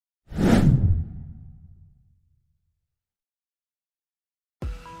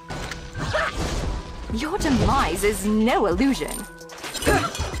Your demise is no illusion.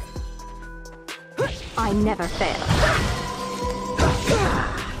 I never fail.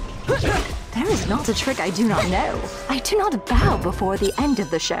 There is not a trick I do not know. I do not bow before the end of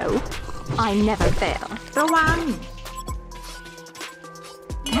the show. I never fail. ระวัง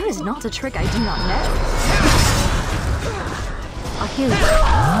There is not a trick I do not know. I hear you.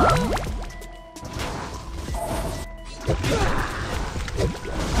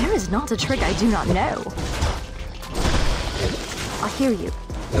 There is not a trick I do not know. I hear you.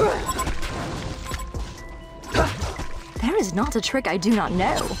 There is not a trick I do not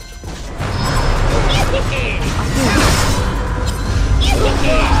know. I hear you.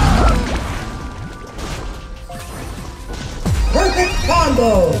 Perfect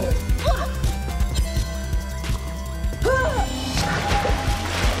combo!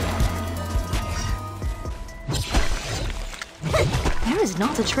 There is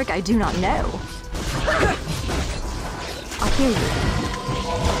not a trick I do not know. I hear you.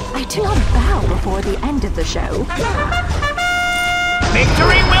 I do not bow before the end of the show.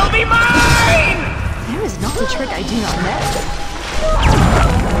 Victory will be mine! There is not a trick I do not know.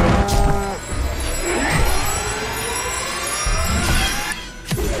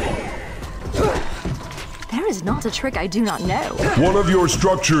 There is not a trick I do not know. One of your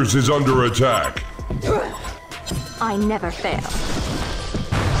structures is under attack. I never fail.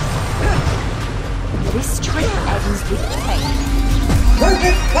 This trick ends with pain.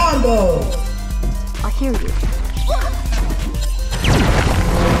 Perfect combo! I hear you.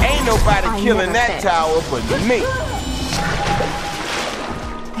 Ain't nobody killing that fail. tower but me.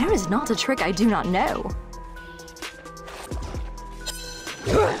 There is not a trick I do not know.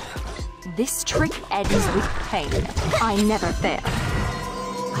 This trick ends with pain. I never fail.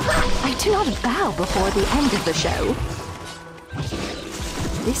 I do not bow before the end of the show.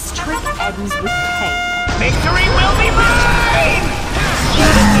 This trick ends with pain. Victory will be mine!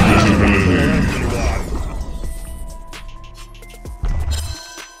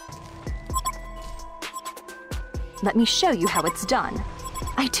 Let me show you how it's done.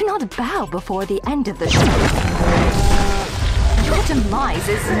 I do not bow before the end of the show. Your demise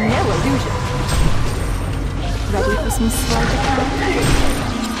is no illusion. Ready for some sleight of hand?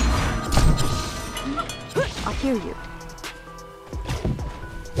 I hear you.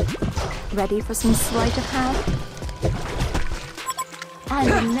 Ready for some sleight of hand?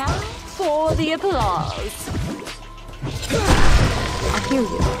 And now for the applause. I hear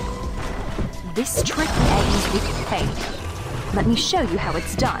you. This trick ends with pain. Let me show you how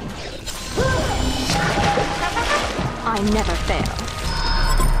it's done. I never fail.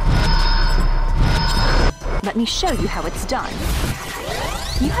 Let me show you how it's done.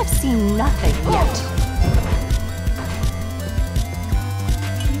 You have seen nothing yet.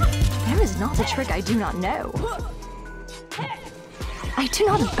 There is not a trick I do not know. I do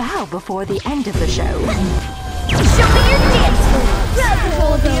not bow before the end of the show. Show me your dance move!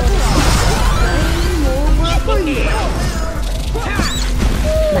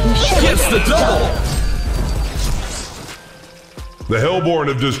 Let me show you. Gets the double! The Hellborn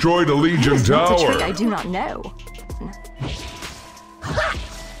have destroyed a Legion There is not a trick tower. I do not know.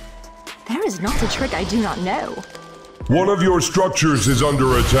 There is not a trick I do not know. One of your structures is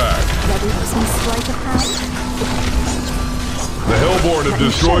under attack. Ready for some sleight of hand? The Hellborn have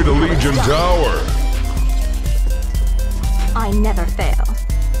destroyed a Legion tower. I never fail.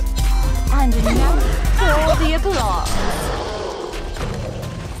 And now for the applause.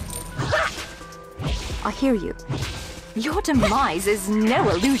 I hear you. Your demise is no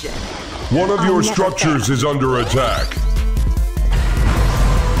illusion. One of I your never structures fail. is under attack.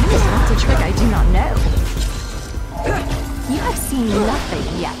 There is not a trick I do not know. You have seen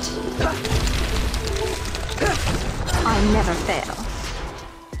nothing yet. I never fail.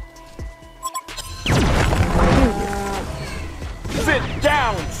 I hear you. Sit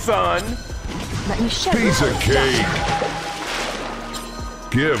down, son! Let me show you. Piece how of it's done.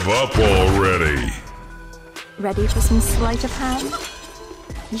 cake. Give up already. Ready for some sleight of hand?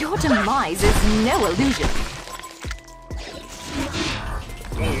 Your demise is no illusion.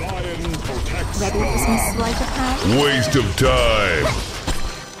 Ready for some sleight of hand? Waste of time.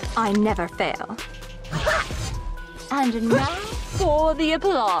 I never fail. And now for the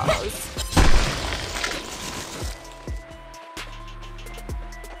applause.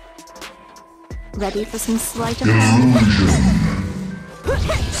 Ready for some sleight of hand?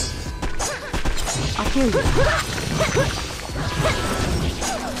 I hear you.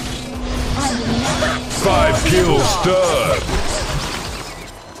 And now 5 kills stud.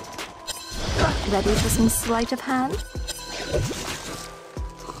 ready for some sleight of hand?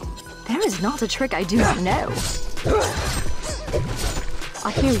 There is not a trick I do not know.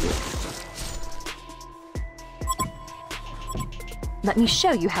 I hear you. Let me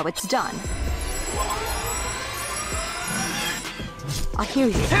show you how it's done. I hear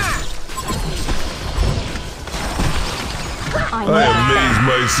you. I amaze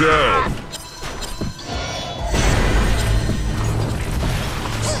myself.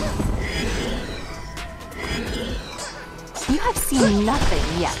 You have seen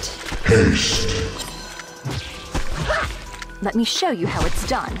nothing yet. Haste. Let me show you how it's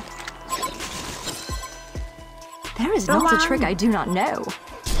done. There is not a trick I do not know.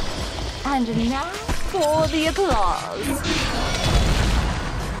 And now for the applause.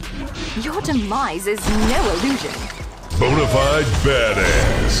 Your demise is no illusion. Bonafide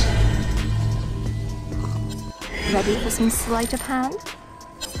badass. Ready for some sleight of hand?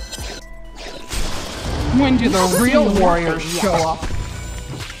 When do the real warriors show up?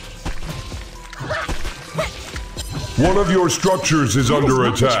 One of your structures is under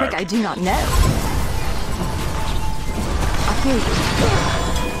That is not a trick I attack. do not know. I hear you.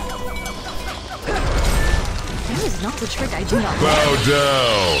 There is not a trick I do not know. Bow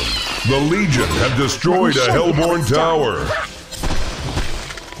down. The Legion have destroyed a Hellborn tower.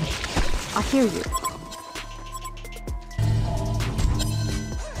 I hear you.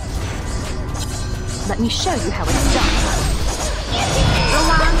 Let me show you how it's done.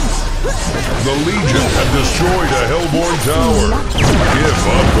 The Legion have destroyed a Hellborn tower. Give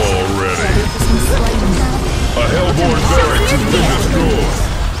up already. A Hellborn barracks has been destroyed.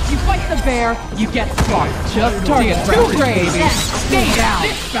 You fight the bear, you get fucked. Just target two graves. Stay down.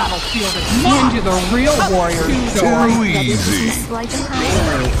 This battlefield is mine. When do the real warriors show up? Too easy. Sleight of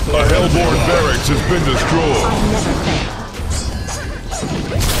hand. A Hellborn barracks has been destroyed. I never fail.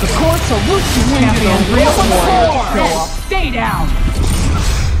 The core salutes you when do the real warriors show up. Stay down.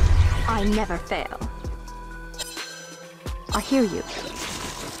 I never fail. I hear you.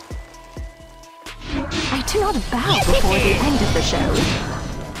 I do not bow before the end of the show.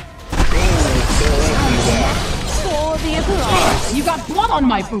 For the applause. You got blood on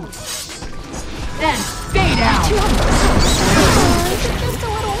my boots. Then stay down.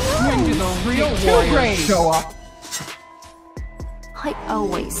 When do the real warriors show up? I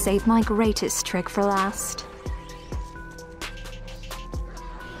always save my greatest trick for last.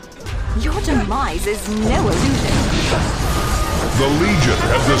 Your demise is no illusion. The Legion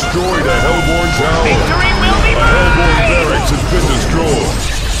have destroyed a Hellborn tower. Victory will be A Hellborn mine! barracks has been destroyed.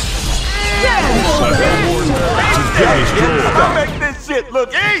 A Hellborn barracks has been destroyed. I make this shit look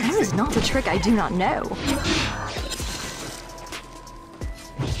There easy! is not a trick I do not know.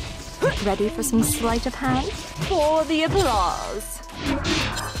 Ready for some sleight of hand? For the applause.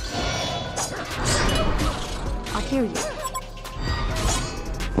 I hear you.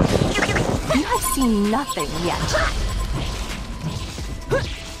 You have seen nothing yet.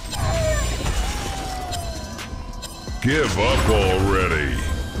 Give up already.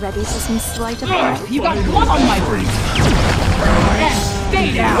 Ready for some sleight of hand? You got blood on my boots. Then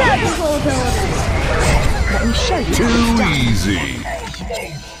stay down. Let me show you how it's Too done. easy.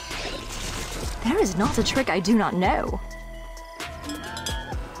 There is not a trick I do not know.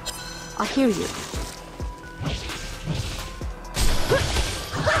 I hear you.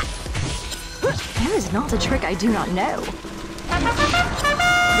 There is not a trick I do not know.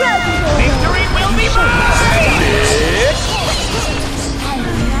 Victory will be mine!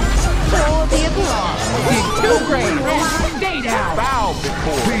 For the applause. Two graves. Then stay down. Bow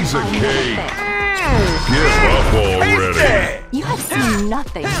before. Piece of I never cake. fail. Give up already. Hasty! You have seen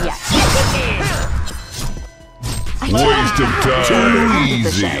nothing yet. I Waste of time. Too end of the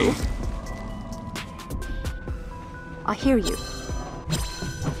easy. show. I hear you.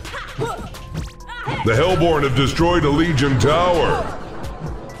 The Hellborn have destroyed a Legion tower.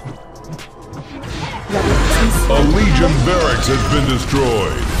 A Legion barracks has been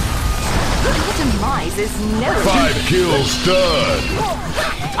destroyed. Your demise is no 5 kill stud.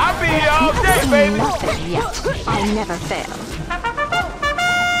 I'll be here all day, baby! nothing yet. I never fail.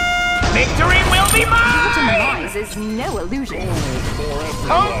 Victory will be Your mine! demise is no illusion.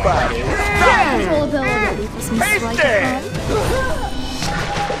 Somebody! Ready for some sleight of Hasty! hand?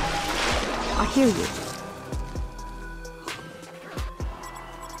 I hear you.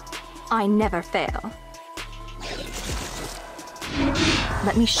 I never fail.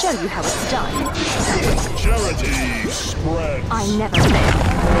 Let me show you how it's done. Charity spread. I never fail.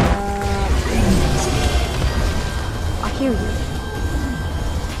 I hear you.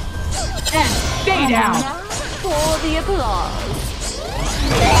 Then stay down. For the applause.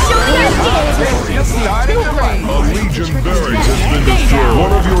 You'll see how Two graves. A Legion barracks has been been destroyed.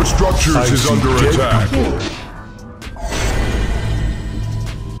 One of your structures is under attack.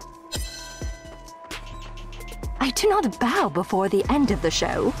 I do not bow before the end of the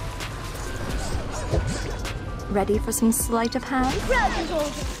show. Ready for some sleight of hand?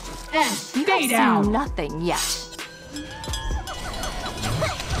 And You stay have down. seen nothing yet.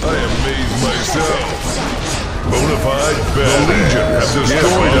 I amaze myself. Bonafide bad. The Legion has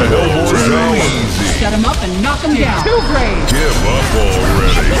destroyed a Hellborn tower. Set him up and knock him down. Too brave. Give up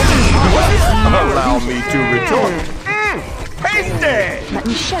already. Allow me to retort. Tasty! Let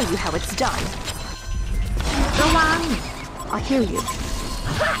me show you how it's done. Go on. I hear you.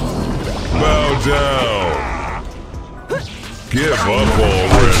 Bow down. Give up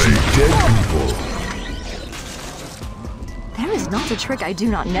already. Dead people. There is not a trick I do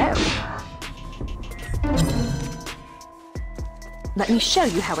not know. Let me show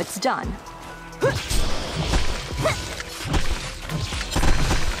you how it's done.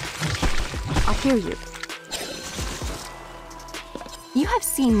 I hear you. You have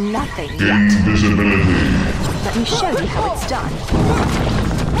seen nothing yet. Invisibility. Let me show you how it's done.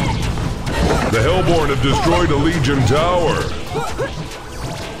 The Hellborn have destroyed a Legion tower.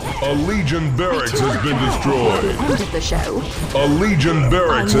 A Legion barracks has been The destroyed. end of the show. A Legion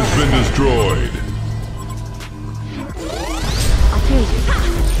barracks has been destroyed. I hear you.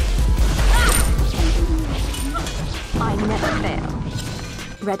 I never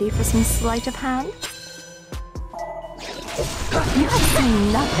fail. Ready for some sleight of hand? You have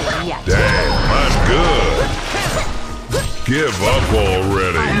seen nothing yet. Damn, I'm good. Give up I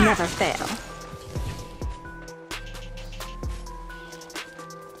already. never fail.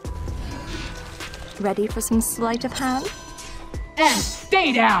 Ready for some sleight of hand? And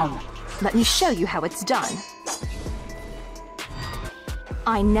stay down. Let me show you how it's done.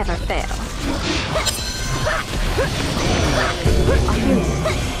 I never fail. I hear you.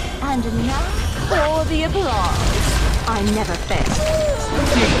 And now for the applause. I never fail.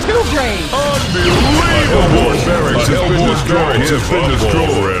 You're too brave. Unbelievable! Barracks has been destroyed. Give up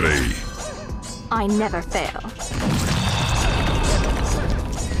already. I never fail.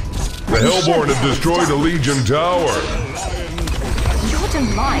 The Hellborn have destroyed a Legion tower. Your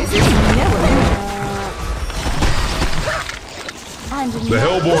demise is no illusion. And The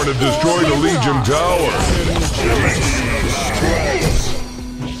Hellborn have destroyed a Legion tower.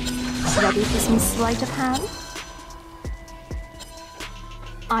 Ready for some sleight of hand?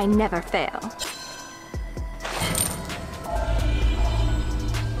 I never fail.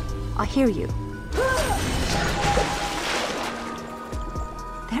 I hear you.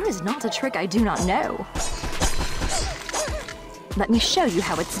 There is not a trick I do not know. Let me show you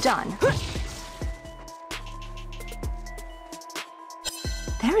how it's done.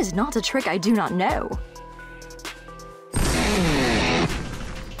 There is not a trick I do not know.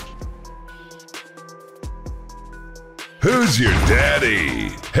 Who's your daddy?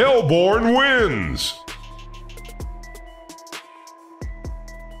 Hellborn wins!